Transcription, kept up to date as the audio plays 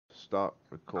start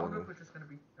I wonder recording. if we're just going to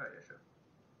be... Oh, yeah, sure.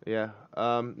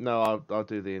 Yeah. No, I'll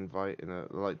do the invite in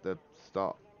like the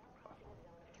start.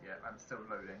 Yeah, I'm still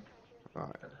loading.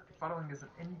 Alright. Following is an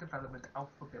in-development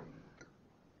alpha build.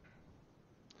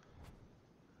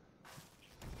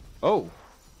 Oh,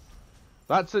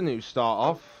 that's a new start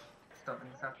off.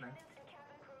 Something's happening.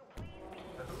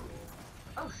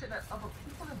 Oh shit, there's other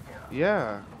people in here.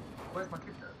 Yeah. Where's my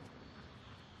kid though?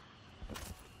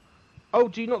 Oh,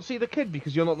 do you not see the kid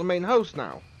because you're not the main host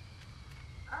now?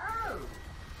 Oh!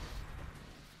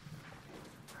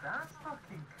 That's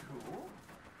fucking cool.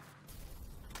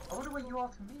 I wonder where you are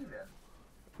to me then.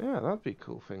 Yeah, that'd be a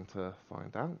cool thing to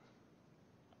find out.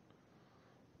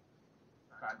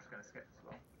 I'm just gonna skip as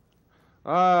well.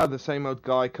 Ah, the same old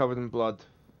guy covered in blood.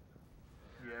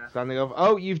 Yeah. Standing over.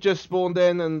 Oh, you've just spawned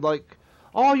in and like.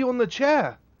 Oh, you're on the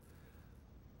chair.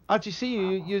 Actually, see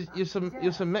you. You're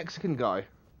some Mexican guy.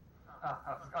 I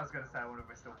was gonna say I wonder if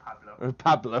we're still Pablo.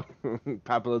 Pablo.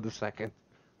 Pablo the second.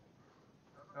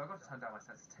 Oh, I've got to turn down my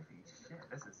sensitivity. Shit,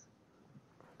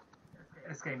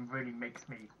 this game really makes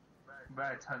me.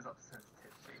 Where it turns up the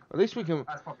sensitivity. At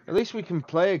least we can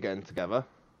play again together.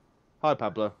 Hi,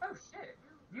 Pablo. Oh shit!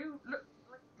 You look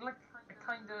like a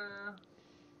kinda.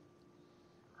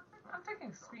 I'm taking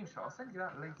a screenshot. I'll send you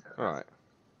that later. All right.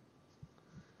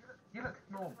 You look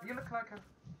normal. You look like a.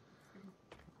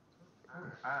 We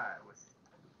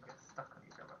get stuck on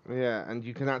each other. Yeah, and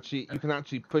you can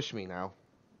actually push me now.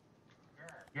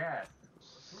 Yes.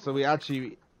 So we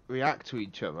actually react to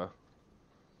each other.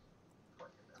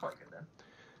 It's quite good then.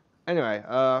 Anyway,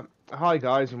 hi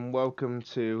guys, and welcome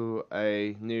to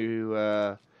a new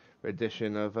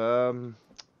edition of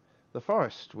The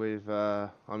Forest with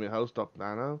I'm your host, Dr.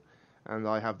 Nano, and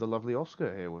I have the lovely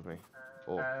Oscar here with me.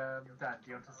 Dan, do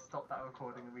you want to stop that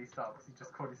recording and restart because you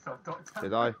just called yourself Doctor?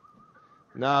 Did I?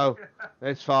 No,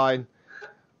 it's fine.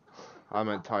 I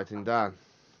meant Titan Dan.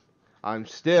 I'm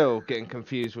still getting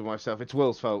confused with myself. It's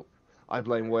Will's fault. I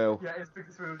blame Will. Yeah, it's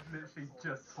because we were literally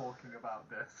just talking about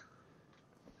this.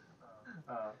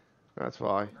 That's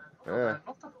why. Yeah.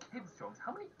 Lots of kids jobs.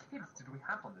 How many kids did we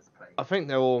have on this plane? I think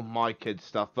they're all my kids'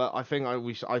 stuff, but I think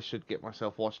I should get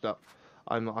myself washed up.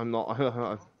 I'm not.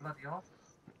 Bloody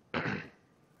artists.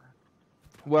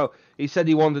 Well, he said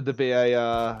he wanted to be an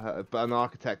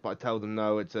architect, but I told him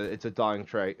no. It's a dying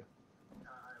trait.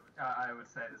 I would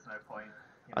say there's no point.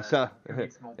 I said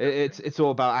it's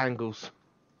all about angles.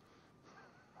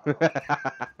 Actually,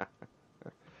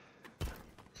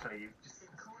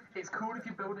 it's cool if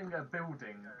you're building a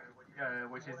building,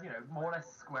 which is more or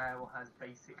less square or has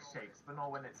basic shapes, but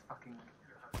not when it's fucking.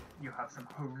 You have some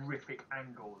horrific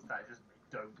angles that just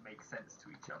don't make sense to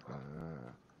each other.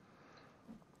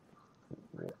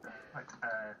 Like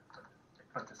a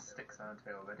bunch of sticks around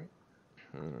here already.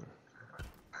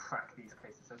 Crack these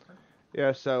cases open.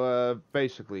 Yeah, so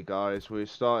basically, guys, we're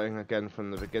starting again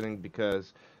from the beginning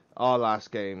because our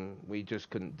last game we just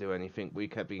couldn't do anything. We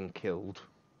kept being killed.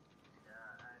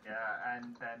 Yeah,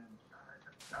 and then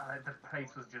the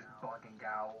place was just bugging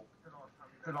out.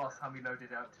 The last time we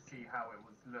loaded up to see how it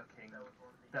was looking,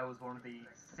 there was one of the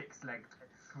six-legged,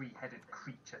 three-headed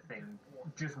creature thing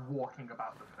just walking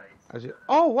about the place.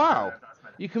 Oh wow!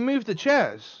 You can move the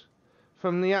chairs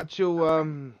from the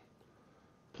actual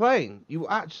plane. You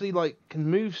actually can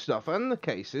move stuff, and the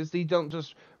cases. They don't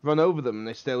just run over them and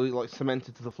they stay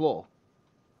cemented to the floor.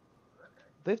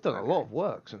 They've done a lot of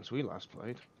work since we last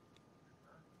played.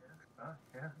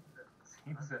 Yeah,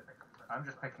 seems it. I'm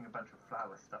just picking a bunch of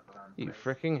flower stuff around. You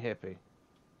freaking hippie.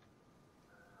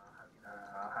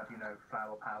 I'll have you know,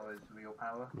 flower power is real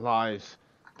power. Lies.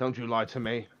 Don't you lie to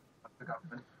me. The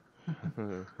government.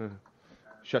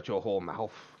 Shut your whore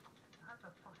mouth.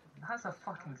 It has a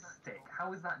fucking stick.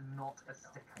 How is that not a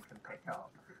stick I can pick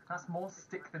up? That's more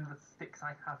stick than the sticks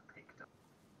I have picked up.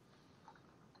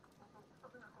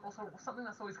 Also, something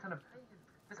that's always kind of...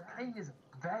 This plane is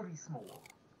very small.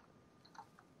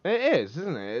 It is,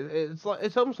 isn't it?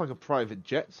 It's almost like a private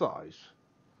jet size.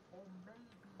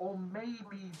 Or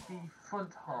maybe the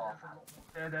front half.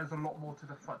 There's a lot more to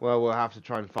the front. Well, we'll have to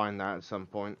try and find that at some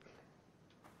point.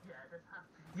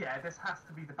 Yeah, this has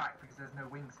to be the back because there's no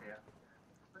wings here.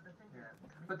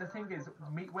 But the thing is,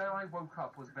 where I woke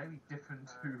up was very different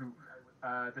to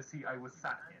the seat I was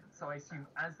sat in. So I assume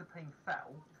as the plane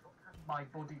fell, my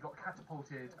body got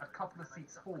catapulted a couple of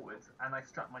seats forwards, and I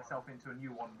strapped myself into a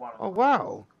new one while. Oh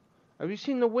wow! Have you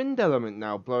seen the wind element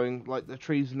now blowing the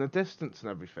trees in the distance and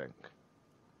everything?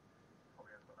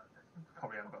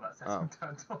 Probably haven't got that setting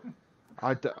turned on.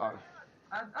 Oh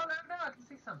no, I can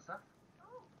see some stuff.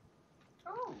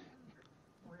 Oh,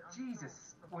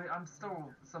 Jesus! I'm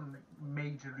still some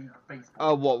major league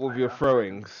baseball. Oh, what with your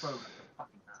throwings?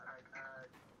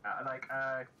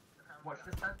 Watch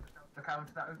this then. Look out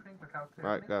into that opening. Look out. To the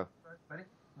Right, opening. go. Ready?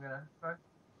 I'm gonna throw.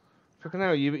 Freaking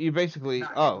hell, you basically.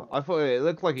 Oh, I thought it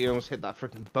looked like you almost hit that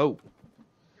freaking boat.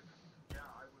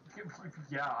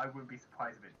 Yeah, I wouldn't be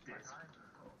surprised if it did.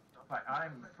 Right,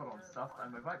 I'm full on stuff.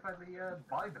 I'm right by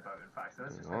the boat, in fact. So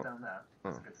let's just head down there.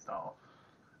 That's a good start.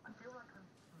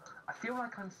 I feel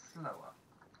like I'm slower.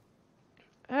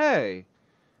 Hey,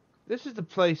 this is the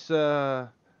place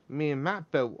me and Matt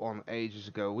built on ages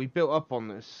ago. We built up on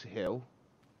this hill.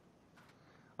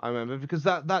 I remember because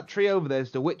that tree over there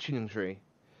is the witching tree,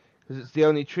 because it's the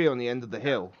only tree on the end of the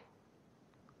hill.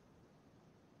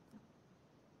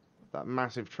 That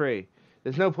massive tree.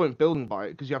 There's no point building by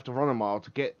it because you have to run a mile to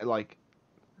get like.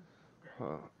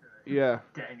 Yeah.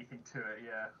 Get anything to it,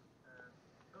 yeah.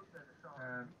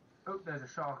 Oh, there's a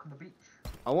shark on the beach.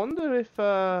 I wonder if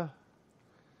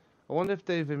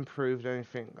they've improved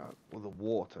anything with the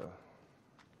water.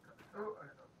 Oh,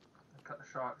 cut the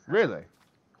shark's head. Really?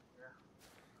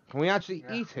 Can we actually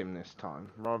eat him this time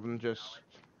rather than just?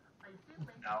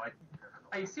 No,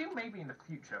 I assume maybe in the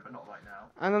future, but not right now.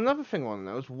 And another thing I want to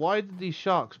know is why did these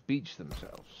sharks beach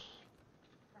themselves?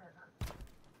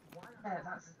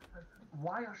 Yeah,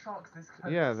 why are sharks this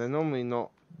close? Yeah, they're normally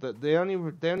not. They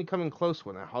only come in close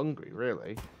when they're hungry.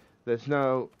 Really, there's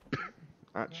no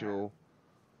actual.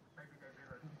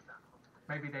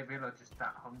 Maybe they really are just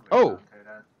that hungry. Oh!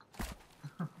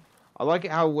 I like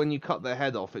it how when you cut their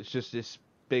head off, it's just this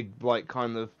big, like,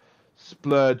 kind of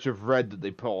splurge of red that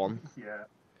they put on. Yeah.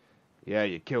 Yeah,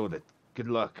 you killed it. Good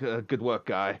luck. Good work,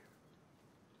 guy.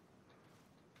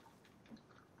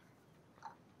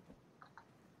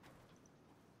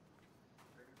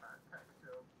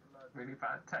 Really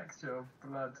bad texture of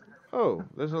blood. Oh,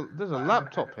 there's a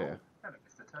laptop here. Hello,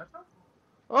 Mr. Turtle.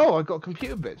 Oh, I got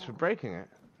computer bits for breaking it.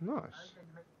 Nice.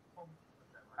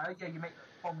 Yeah, you make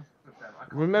bombs with them.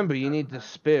 Remember, you need the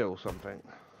spear or something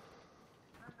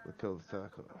to kill the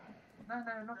turtle. No,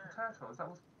 not the turtles. That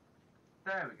was.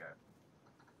 There we go.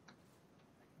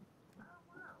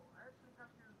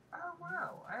 Oh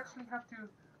wow! I actually have to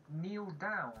kneel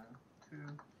down to.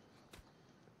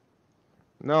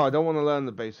 No, I don't want to learn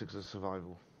the basics of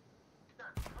survival.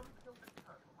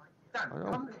 Dan,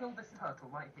 come kill this turtle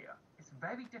right here. It's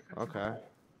very different. Okay. To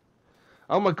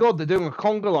Oh my god, they're doing a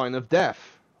conga line of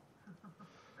death.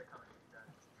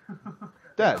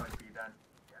 Dead.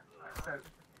 So,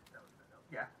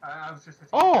 yeah, I was just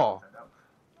hitting. Oh!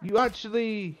 You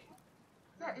actually...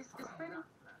 Yeah, it's really...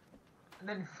 And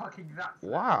then fucking that.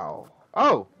 Wow.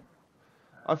 Oh!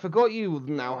 I forgot you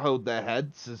now hold their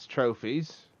heads as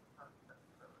trophies.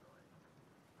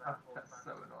 Oh, that's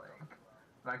so annoying.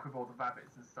 Like with all the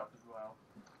rabbits and stuff as well.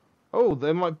 Oh,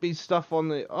 there might be stuff on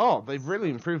the... Oh, they've really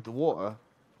improved the water.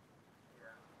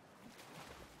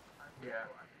 Yeah.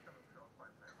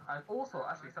 And also,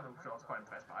 actually, something which I was quite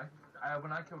impressed by,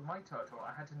 when I killed my turtle,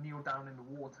 I had to kneel down in the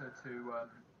water to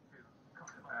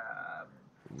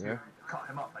cut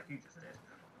him up like you just did.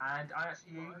 And I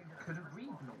actually couldn't breathe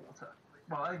in the water.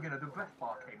 Well, you know, the breath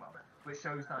bar came up, which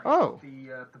shows that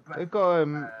the breath. They've got a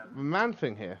man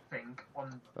thing here. Thing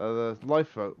on. The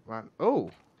lifeboat man.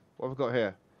 Oh, what have I got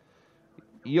here?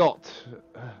 Yacht.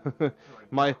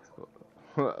 my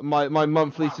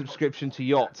monthly subscription to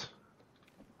Yacht.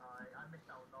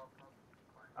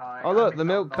 Oh look, the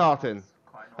milk carton.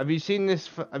 Have you seen this?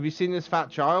 Have you seen this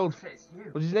fat child?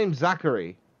 What's his name?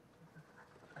 Zachary.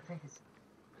 I think it's.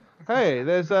 Hey,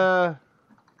 there's a.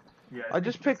 Yeah, I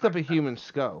just picked up a human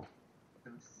skull.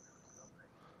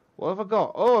 What have I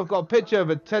got? Oh, I've got a picture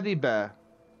of a teddy bear.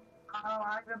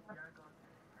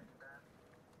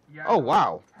 Oh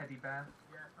wow. Teddy bear.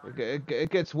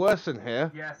 It gets worse in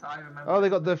here. Yes, I remember. Oh, they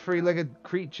got the three-legged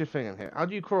creature thing in here. How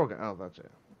do you crawl again? Oh, that's it.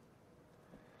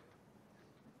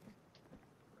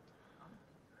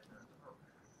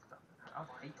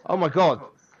 Oh my god.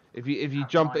 If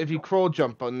you crawl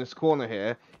jump on this corner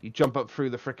here, you jump up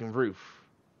through the freaking roof.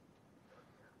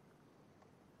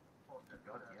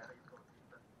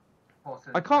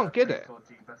 I can't get it.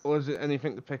 Or is it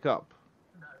anything to pick up?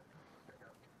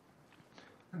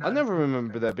 I never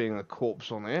remember there being a corpse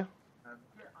on here.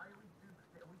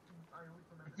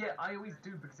 Yeah, I always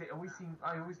do because it always seems.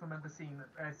 I always remember seeming.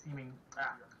 I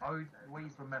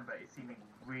always remember it seeming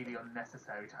really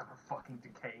unnecessary to have a fucking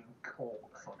decaying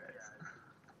corpse on it.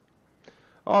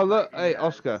 Oh look, hey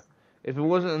Oscar. If it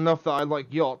wasn't enough that I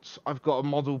like yachts, I've got a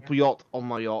model yacht on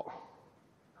my yacht.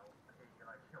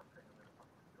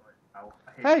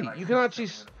 Hey, you can actually,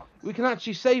 we can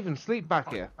actually save and sleep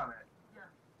back here.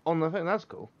 On the thing, that's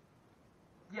cool.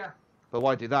 Yeah, But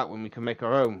why do that when we can make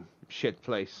our own shit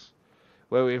place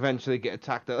where we eventually get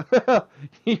attacked?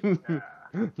 you,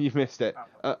 you missed it.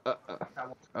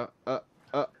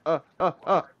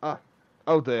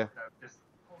 Oh dear. No, just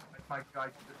my guy.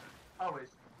 Oh,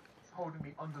 it's holding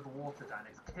me under the water, Dan.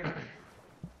 It's killing me.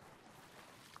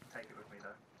 Take it with me,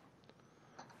 though.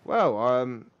 Well,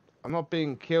 I'm not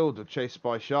being killed or chased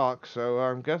by sharks, so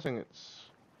I'm guessing it's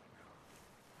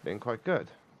been quite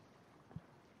good.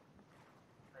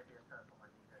 Maybe a turtle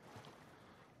might need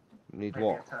it. Need Maybe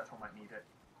what? a turtle might need it.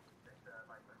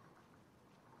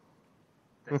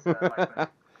 This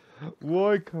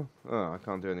Why can't... Oh, I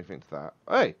can't do anything to that.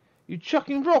 Hey, you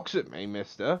chucking rocks at me,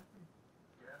 mister?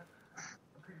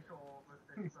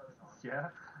 Yeah,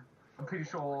 I'm pretty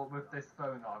sure with this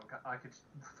phone arm, I could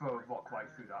throw a rock right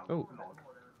through that log.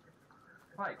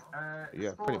 Right, Yeah,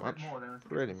 explore pretty a bit much. more, then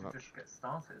Pretty we should much. just get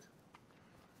started.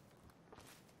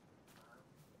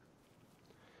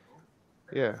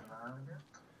 Yeah.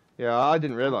 Yeah, I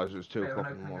didn't realise it was 2 Bit of an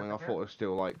o'clock in the opening morning. I over thought it was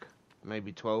still like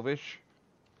maybe 12-ish.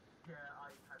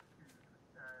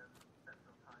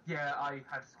 Yeah, I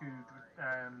had skewed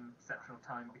sectional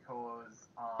time because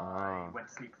I went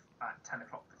to sleep at 10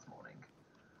 o'clock this morning.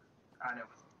 And it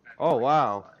was Oh,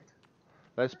 wow. outside.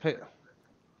 Let's pick... This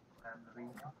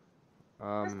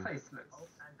Um, place looks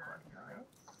quite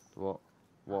nice.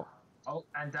 what? Oh,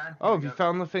 and Dan. Oh, have you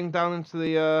found the thing down into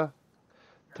the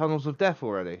tunnels of death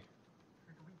already?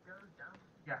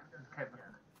 Yeah, okay.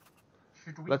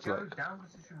 Should we Let's go look. down?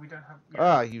 Should we don't have?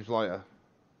 Ah, use lighter.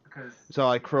 Because So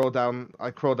I crawl down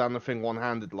the thing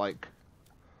one-handed like.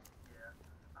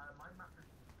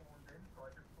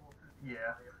 yeah,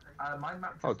 my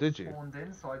map just Oh, did you? spawned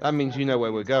in, so I That means you know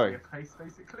where we're going. Place,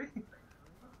 basically.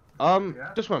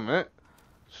 Yeah. Just 1 minute.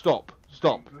 Stop.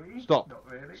 Not really.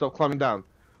 Stop climbing down.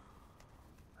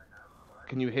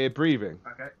 Can you hear breathing?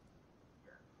 Okay.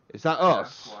 Is that Yeah,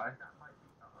 us?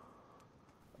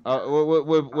 why?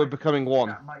 We're becoming one.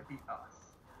 That might be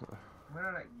us. I'm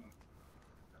gonna let you.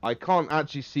 I can't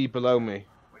actually see below me.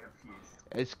 We have fused.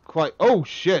 It's quite... Oh,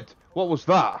 shit! What was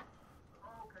that?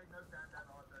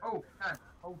 Oh, Dan.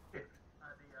 Oh, shit.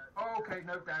 Oh, okay,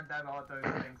 no, Dan, are those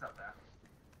things up there.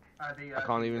 I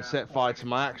can't even set fire to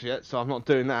my axe yet, so I'm not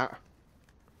doing that.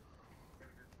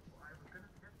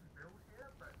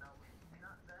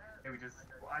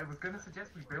 I was gonna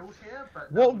suggest we build here,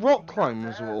 but What rock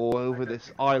climbers were all over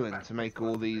this island to make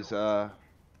all these roads?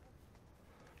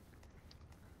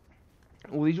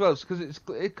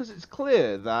 Because it's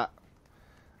clear that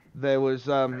there was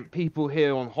people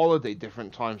here on holiday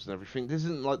different times and everything. This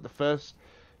isn't like the first.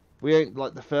 We ain't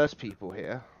like the first people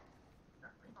here.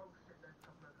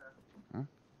 Hmm?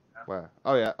 Where?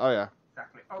 Oh yeah.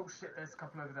 Exactly. Oh shit, there's a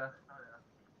couple over there.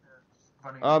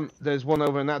 Running There's one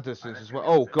over in that distance as well.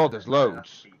 Oh god, there's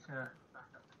loads.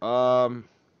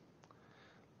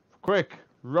 Quick,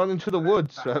 run into the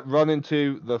woods. Run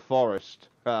into the forest.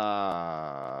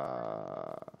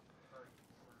 I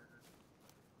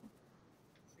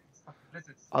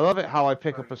love it how I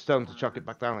pick up a stone to chuck it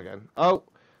back down again. Oh,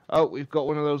 we've got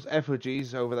one of those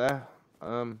effigies over there.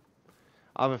 I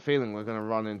have a feeling we're gonna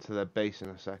run into their base in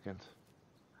a second.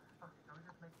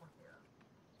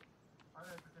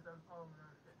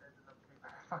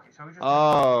 Fuck it, shall we just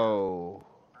Oh.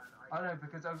 Oh no,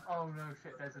 because oh no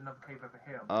shit, there's another cave over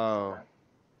here. Oh.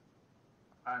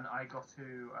 And I got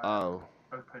to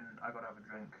open. I got to have a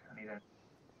drink. I need it.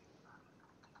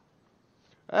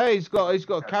 Hey, he's got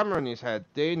a camera in his head.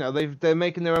 Do you know they're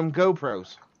making their own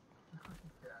GoPros?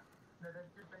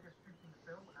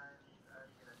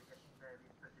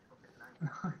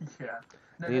 Yeah.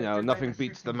 No, You know, they're nothing just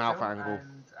beats the shooting mouth film angle.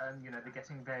 And you know, they're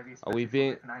getting various. Are we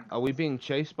different angles. being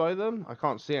chased by them? I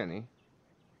can't see any.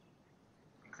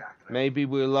 Exactly. Maybe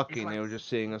we're lucky and they were just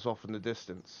seeing us off in the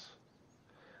distance.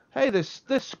 Hey, there's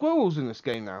squirrels in this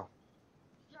game now.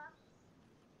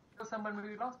 Was that when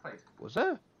we last played? Was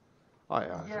there?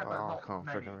 Yeah, but I not can't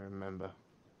many. freaking remember.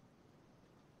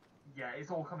 Yeah, it's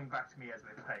all coming back to me as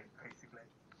we're playing, basically.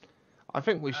 I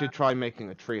think we should try making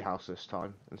a treehouse this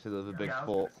time instead of the big yeah,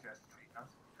 fort.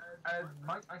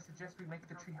 Might I suggest we make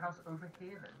the treehouse over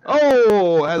here then?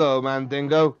 Oh, hello,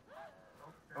 Mandingo.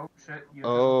 Oh shit! You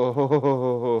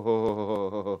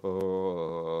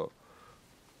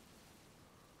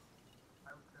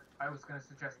I was going to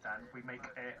suggest, Dan, we make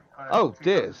a. Oh, treehouse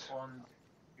deers.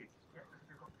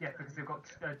 Yeah, because we've got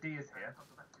deers here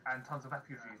and tons of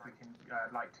refugees we can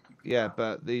like to keep. Yeah,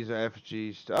 but these are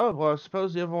effigies. Oh, well, I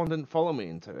suppose the other one didn't follow me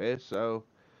into here, so...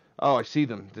 Oh, I see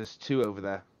them. There's 2 over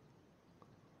there.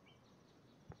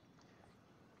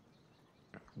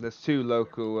 There's 2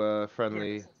 local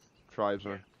friendly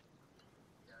tribesmen.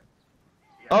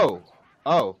 Yeah.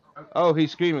 Oh! Oh,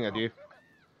 he's screaming at you.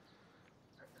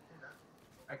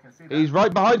 I can see that. He's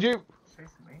right behind you.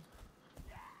 Chasing me.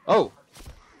 Oh.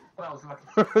 Well, that was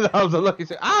lucky. That was a lucky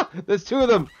save. Ah! There's two of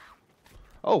them.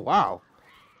 Oh, wow.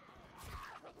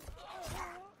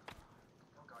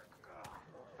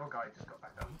 Your guy just got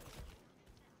back up.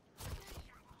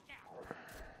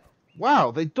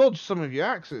 Wow, they dodged some of your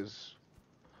axes.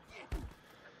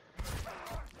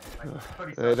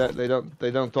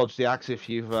 They don't dodge the axe if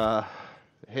you've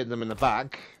hit them in the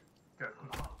back. Good.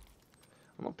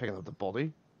 I'm not picking up the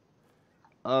body.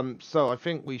 So I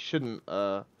think we shouldn't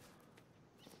spawn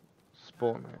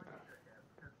it.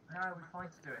 No, we're fine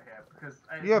to do it here because.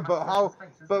 Yeah, but how?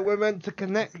 But we're meant to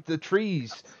connect the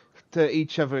trees to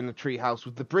each other in the tree house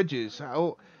with the bridges.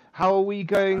 How are we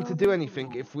going to do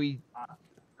anything if we?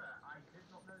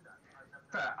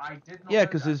 I did not Yeah, know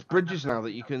because that. there's bridges now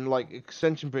that you can, like,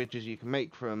 extension bridges you can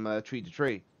make from tree to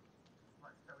tree.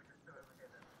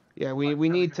 Yeah, we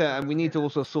need to, and we need to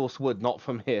also source wood, not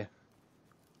from here.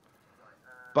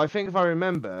 But I think if I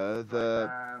remember,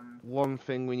 the one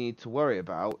thing we need to worry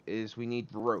about is we need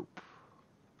rope.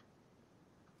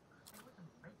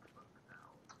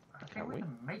 I think we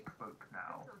can make folk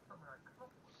now.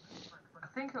 I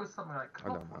think it was something like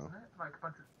cloth, wasn't it? Like a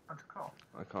bunch of cloth.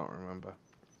 I can't remember.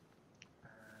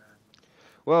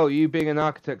 Well, you being an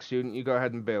architect student, you go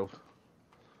ahead and build.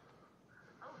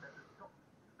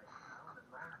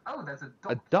 Oh, there's a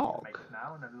dock. A dock? To make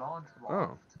now and a large raft.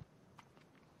 Oh.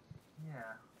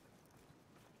 Yeah.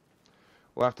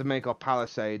 We'll have to make our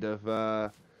palisade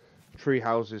of tree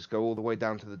houses go all the way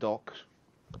down to the docks.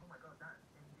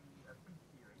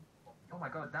 Oh my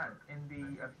god, Dan, in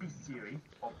the bestiary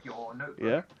of your notebook,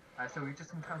 Yeah. So we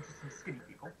just encountered some skinny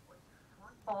people.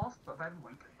 Fast, but very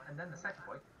weak. And then the second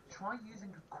point, try using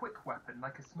a quick weapon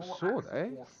like a small Sword, axe eh?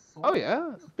 or sword. Oh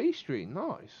yeah, bestiary,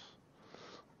 nice.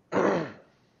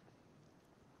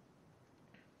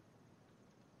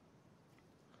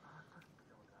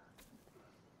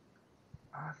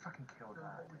 I fucking killed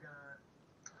that.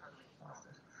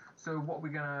 So what are we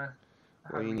gonna...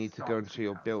 Well, you need to go into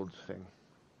your build thing.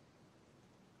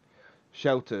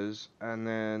 Shelters, and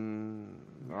then...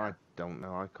 I don't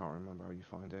know, I can't remember how you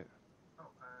find it.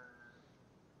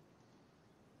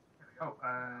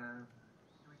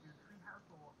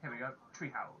 Here we go,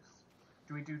 treehouse.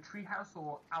 Do we do treehouse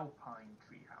or alpine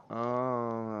treehouse?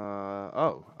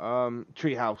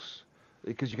 Treehouse.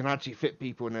 Because you can actually fit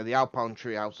people in there. The alpine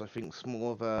treehouse, I think, is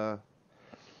more of a...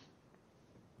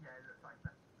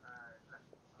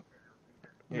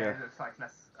 Yeah, it looks like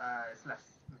it's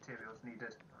less materials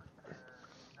needed.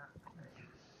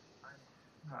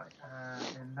 Right,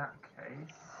 in that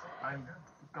case, I've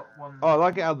got one... Oh, I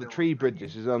like it how the tree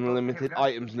bridges is unlimited.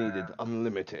 Items needed,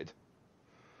 unlimited.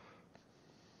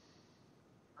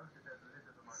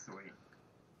 Sweet.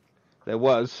 There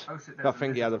was. Oh shit, I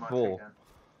think he had a fall.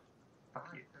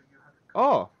 Fuck you.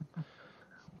 Oh!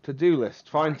 To-do list.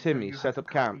 Find Right, so Timmy. you Set have up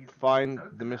to cut camp. these Find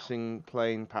open the now. missing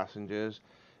plane passengers.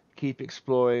 Keep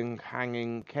exploring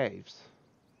hanging caves.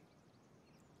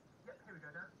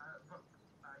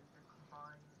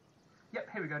 Yep,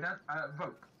 here we go, Dan.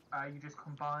 Rope. You just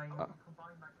combine... you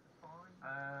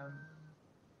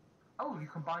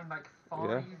combine like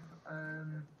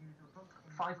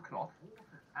five cloth,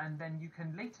 and then you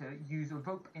can later use a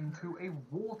rope into a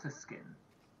water skin,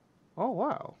 Oh,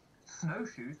 wow.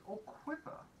 snowshoes, or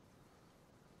quiver.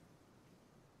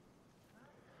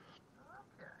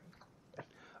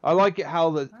 I like it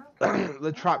how the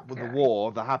the trap with the Okay.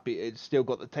 war, the happy, it's still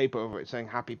got the tape over it saying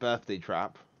happy birthday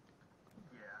trap.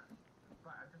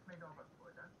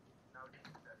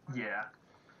 Yeah.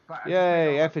 But I just Yay, made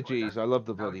all that for effigies. Dan. I love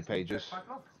the Now we bloody just need pages. 5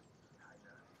 logs.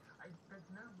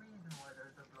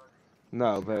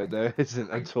 No, there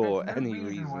isn't at all There's no any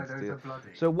reason why reason to those do are it.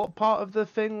 bloody. So what part of the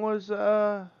thing was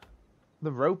the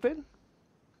roping?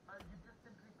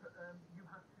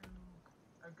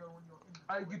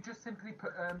 You just simply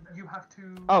put you have to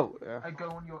Oh, yeah.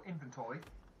 go on your inventory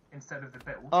instead of the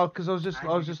build. Oh, because I was And you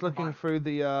just just looking combine. through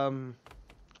the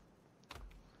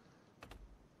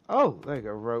Oh, there you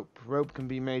go. Rope. Rope can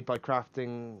be made by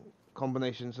crafting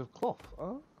combinations of cloth.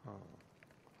 Oh.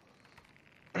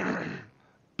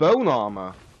 Bone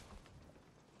armor.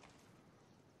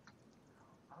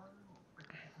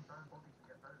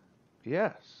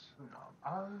 Yes.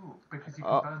 Oh, because you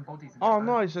can Oh. burn bodies. And Oh, get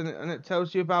nice, and it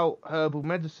tells you about herbal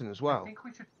medicine as I well. think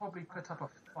we should probably put up a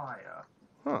fire.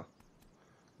 Huh.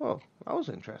 Well, that was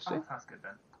interesting. Oh, that's good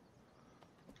then.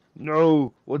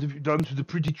 No, what have you done to the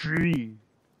pretty tree?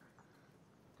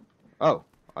 Oh,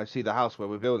 I see the house where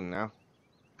we're building now.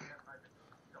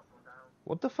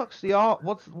 What the fuck's the R?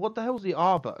 What the hell's the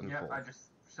R button Yeah, for? I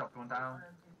just shoved one down.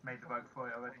 Made the vote for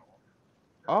you already.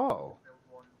 Oh.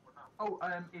 Oh,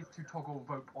 is to toggle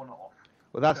vote on or off.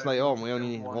 Well, that's So later you on. We only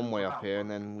need one way up here, and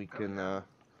then we can.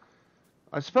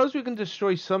 I suppose we can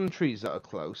destroy some trees that are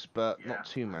close, but not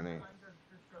too many.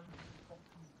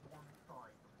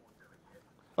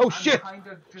 Oh shit!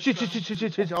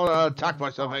 Shit! I'll attack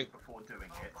myself. Before doing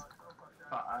it.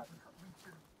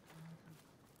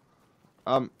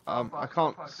 But, I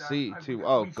can't see too.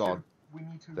 Oh god, we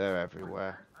need to. they're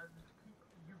everywhere.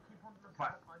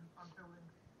 Right.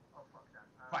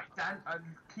 Right, Dan.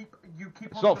 You keep.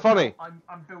 It's on not funny.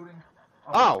 I'm building.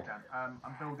 Ow. Fuck, Dan.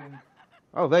 I'm building.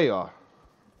 Oh, there you are.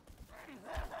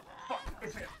 Fuck!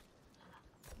 It's here.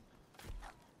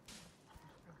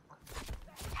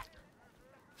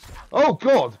 Oh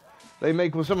god, they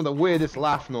make some of the weirdest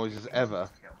laugh noises ever.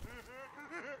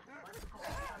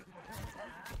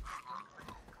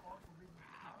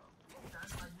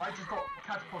 I just got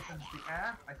catapulted into the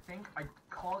air. I think I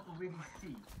can't really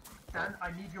see. Dan,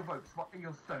 I need your votes. What are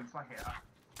your stones right here?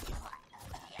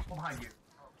 I'm behind you.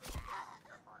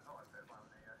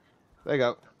 There you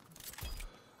go.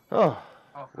 Oh,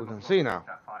 we can see now.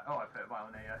 Oh, I put it right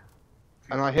on there.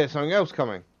 And I hear something else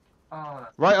coming. Oh,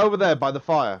 that's Right over there by the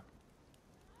fire.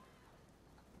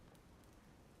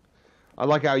 I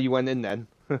like how you went in then.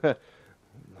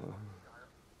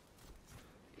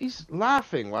 He's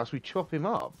laughing whilst we chop him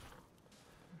up.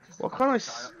 What kind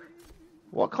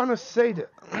of say to...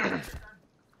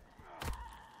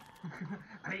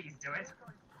 Please do it.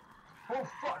 Oh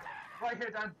fuck! Right here,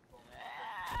 Dan.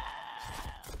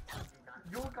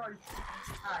 Your guy's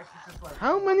axe is just like.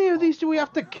 How many of these do we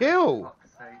have to kill?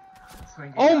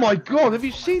 Oh my god, have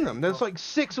you seen them? There's like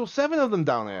 6 or 7 of them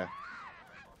down here.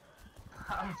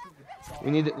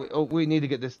 We need to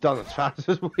get this done as fast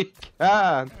as we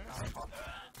can.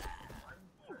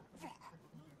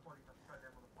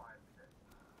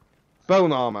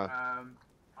 Bone armor.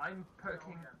 I'm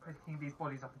picking these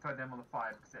bodies up and throwing them on the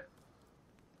fire because it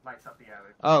lights up the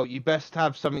area. Oh, you best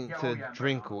have something to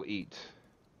drink or eat.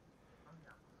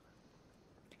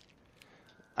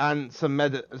 And some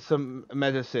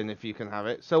medicine if you can have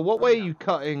it. So what way are you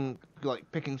cutting,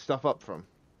 like picking stuff up from?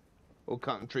 Or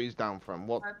cutting trees down from?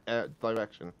 What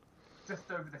direction? Just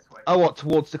over this way. Oh, what,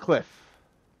 towards the cliff?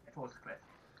 Towards the cliff.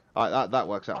 Alright, that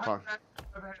works out fine.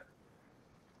 Over here.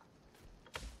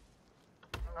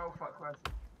 Oh fuck, where's...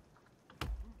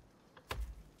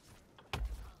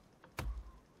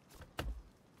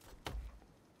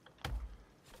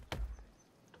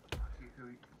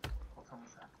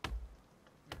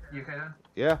 You okay then?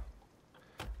 Yeah.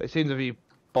 They seem to be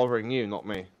bothering you, not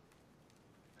me.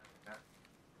 Yeah.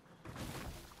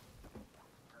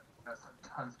 There's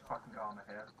tons of fucking armor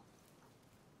here.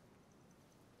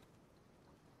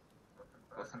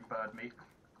 Got some bird meat.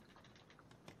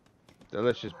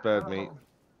 Delicious bird meat.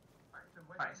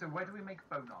 Right, so where do we make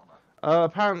bone armor?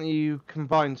 Apparently you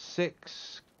combine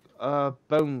 6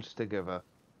 bones together.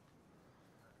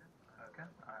 Okay,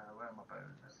 where are my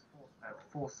bones?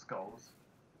 4 skulls.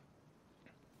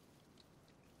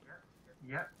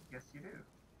 Yeah, yes you do.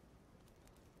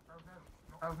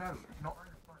 Oh no, not...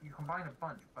 You combine a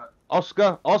bunch, but...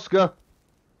 Oscar! Okay.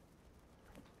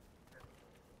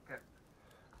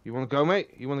 You wanna go,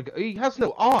 mate? You wanna go? He has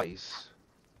no eyes!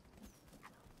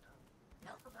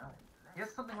 No. He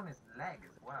has something on his leg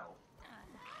as well.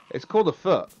 It's called a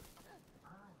foot.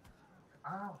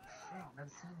 Oh shit, I've never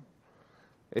seen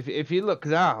it. If you look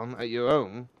down at your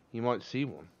own, you might see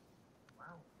one.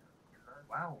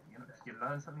 Wow, you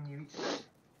learn something new each day.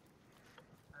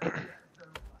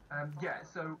 Yeah,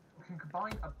 so you can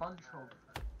combine a bunch of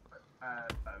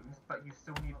bones, but you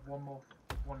still need one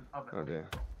other. Oh dear.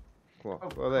 Well, Oh,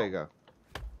 well there you go.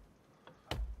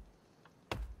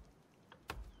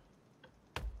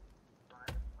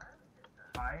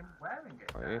 I'm wearing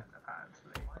it, Are you?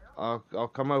 apparently. I'll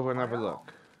come over and have a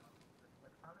look.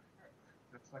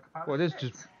 Looks like a pile Well, of it is shit.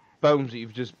 just bones that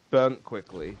you've just burnt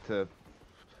quickly to...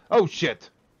 Oh shit!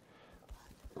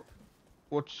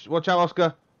 Watch out,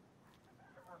 Oscar!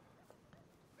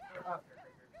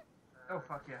 Oh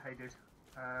fuck yeah, hey dude.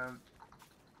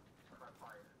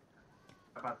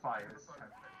 About fires.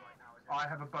 I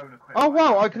have a bone equipped. Oh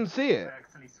wow, I can see it! I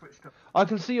accidentally switched up. I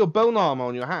can see your bone armor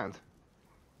on your hand.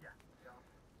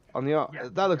 On the arm. Yeah,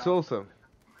 That looks awesome.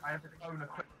 I have a bone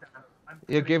equipped.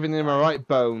 You're giving him a right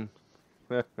bone.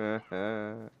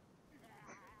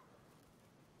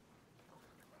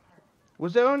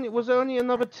 Was there only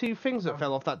another 2 things that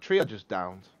fell off that tree I just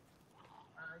downed?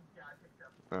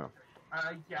 Oh.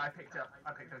 Yeah, I picked those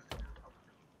two.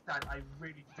 Dan, I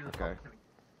really do Okay.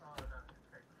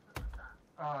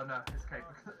 Oh no, escape.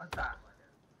 That.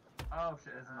 Oh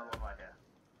shit, there's another one right here.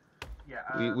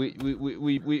 Yeah.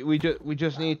 We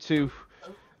just need to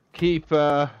keep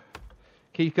going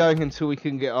until we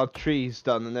can get our trees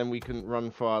done, and then we can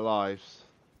run for our lives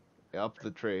up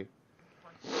the tree.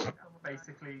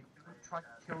 Basically, try to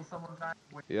kill someone back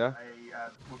with Yeah.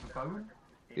 with a bone.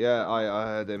 Yeah, I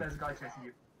heard him. There's a guy chasing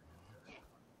you.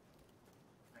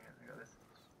 I got this.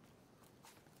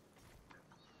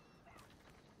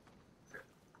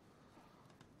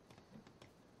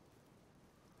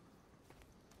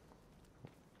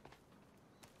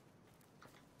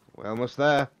 We're almost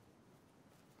there.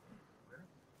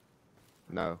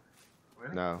 No.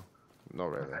 Really? No. Not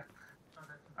really. Okay.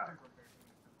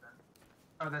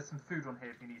 Oh, there's some food on here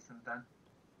if you need some, Dan.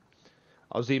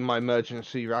 I was eating my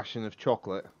emergency ration of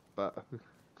chocolate, but...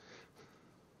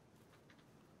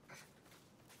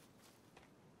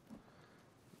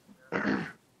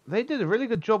 They did a really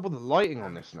good job with the lighting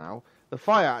on this now. The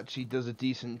fire actually does a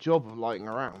decent job of lighting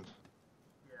around.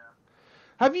 Yeah.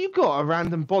 Have you got a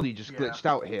random body just glitched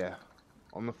out here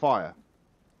on the fire?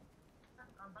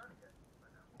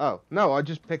 Oh, no, I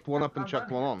just picked one up and chucked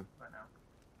one on. Right now.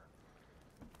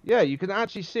 Yeah, you can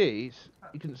actually see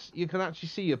you can actually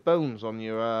see your bones on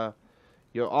your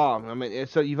arm. I mean,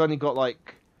 so you've only got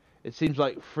like it seems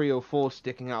like 3 or 4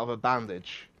 sticking out of a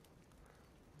bandage.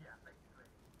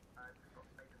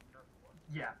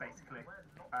 Yeah, basically.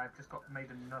 I've just got made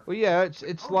another. Well, yeah,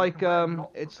 it's like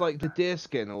the deer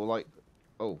skin or like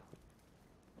oh.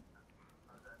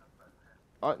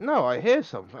 No, I hear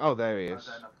something. Oh, there he is.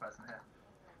 There's another person here.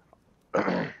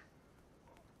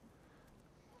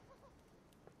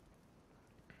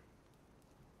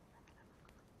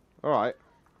 All right.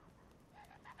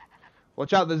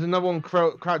 Watch out! There's another one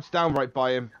crouched down right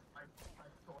by him.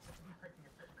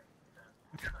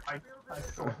 I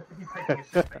saw he's taking a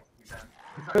shit basically, Dan.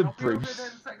 Like,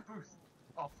 Bruce. Bruce.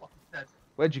 Oh, fuck, he's dead.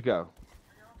 Where'd you go?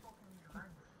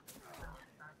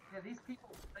 Yeah, these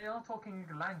people, they are talking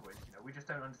language, you know, we just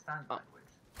don't understand language.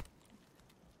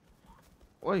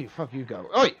 Where the fuck you go?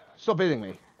 Oi! Stop hitting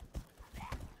me.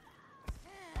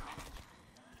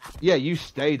 Yeah, you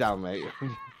stay down, mate.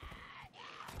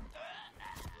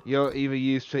 You're either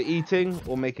used for eating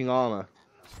or making armor.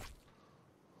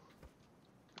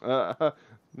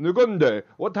 Nugunde,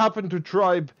 what happened to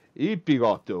tribe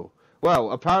Ipigato?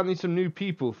 Well, apparently some new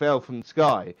people fell from the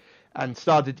sky and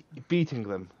started beating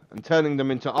them and turning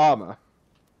them into armor.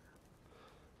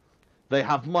 They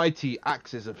have mighty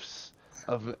axes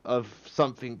of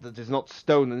something that is not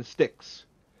stone and sticks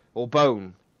or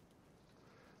bone.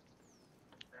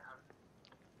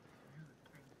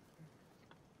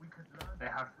 They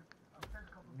have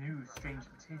new strange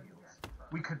materials.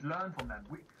 We could learn from them.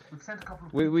 We've sent a couple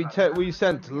of We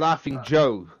sent Laughing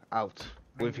Joe out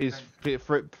with his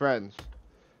friends.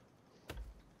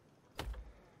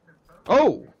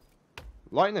 Oh!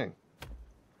 Lightning.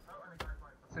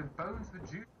 So Bones the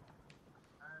Jew.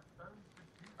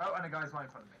 Oh, and a guy's right in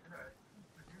front of me.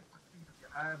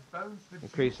 Bones the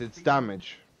Increase its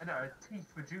damage. No,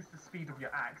 teeth reduce the speed of your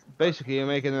axe. Basically, you're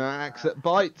making an axe that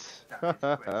bites. It's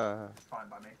fine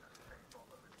by me.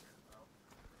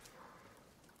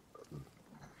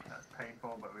 That's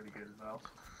painful, but really good as well.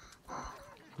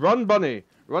 Run, bunny!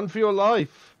 Run for your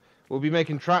life! We'll be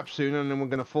making traps soon, and then we're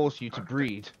going to force you to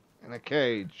breed in a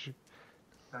cage.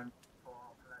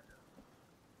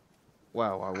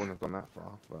 Well, I wouldn't have gone that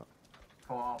far, but...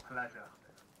 For our pleasure.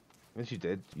 Yes, you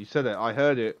did. You said it. I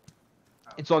heard it.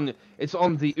 It's on the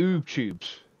oob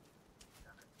tubes.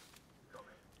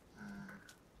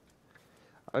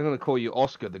 I'm going to call you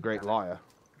Oscar the Great Liar.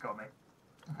 Got me.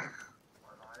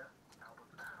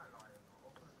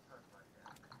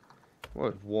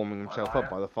 Well, warming himself up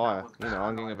by the fire. You know,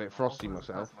 I'm getting a bit frosty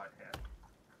myself.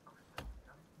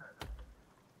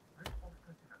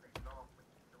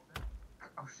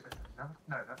 Oh shit,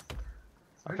 no, that's...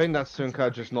 I think that's to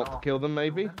encourage us not to kill them,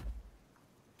 maybe?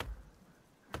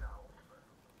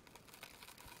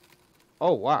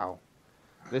 Oh, wow.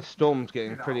 This storm's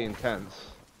getting pretty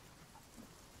intense.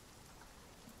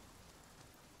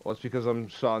 Well, it's because I'm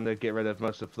starting to get rid of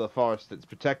most of the forest that's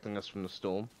protecting us from the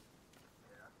storm.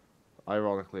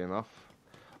 Ironically enough.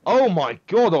 Oh my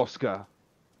god, Oscar!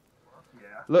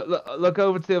 Yeah. Look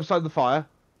over to the other side of the fire.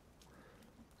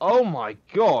 Oh my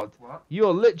god! What?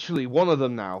 You're literally one of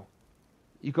them now.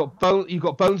 You've got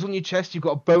bones on your chest. You've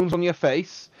got bones on your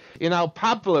face. You're now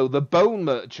Pablo, the bone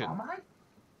merchant. Am I?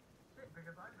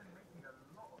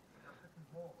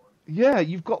 Yeah,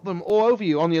 you've got them all over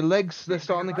you. On your legs, they're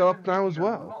starting to go up now as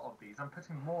well. A lot of these. I'm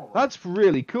putting more on. That's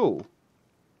really cool.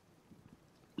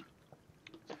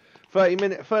 30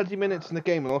 minutes in the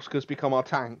game and Oscar's become our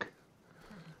tank.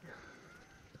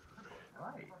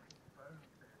 Right.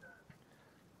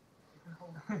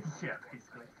 Yeah,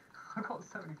 basically. I've got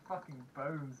so many fucking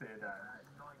bones here, Dan.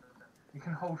 You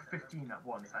can hold 15 at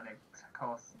once, and it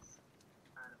costs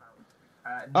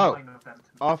 9 of them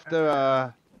to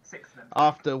After 6 of them.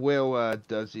 after Will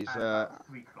does his And about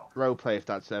 3 cloth. roleplay, if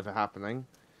that's ever happening,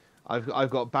 I've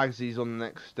got Bagsies on the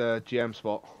next GM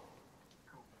spot.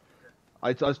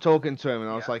 I was talking to him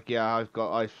and I was like, yeah, I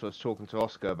was talking to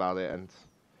Oscar about it and.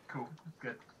 Cool,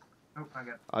 good. Oh, I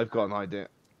get. I've got an idea.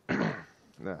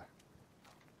 Yeah.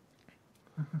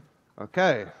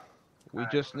 Okay. We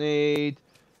just need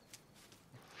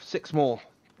 6 more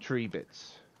tree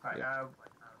bits. Right, yeah.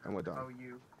 And we're done. Oh,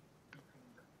 you.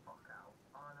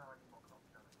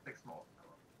 6 more.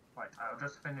 Right, I'll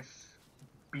just finish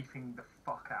beefing the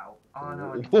fuck out. Oh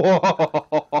no.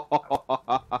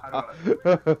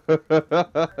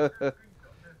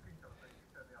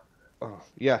 Oh,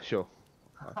 yeah, sure.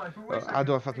 How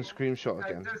do I fucking screenshot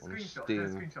again Do a on screenshot, Steam? do a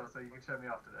screenshot so you can show me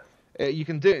after this. You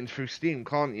can do it through Steam,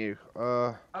 can't you?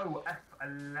 Oh,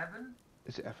 F11?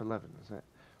 Is it F11? Is it?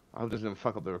 I hope it doesn't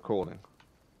fuck up the recording.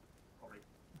 Probably.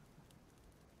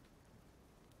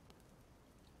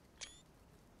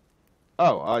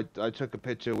 Oh, I took a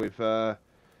picture with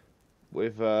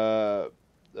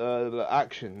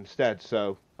action instead,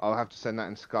 so I'll have to send that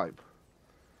in Skype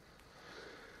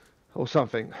or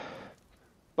something.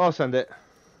 But I'll send it.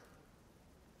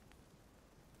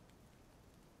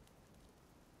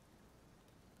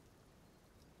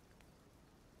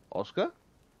 Oscar?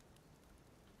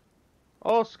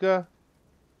 Oscar?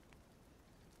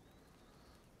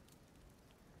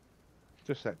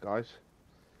 Just that, guys.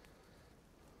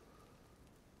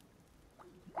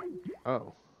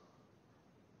 Oh.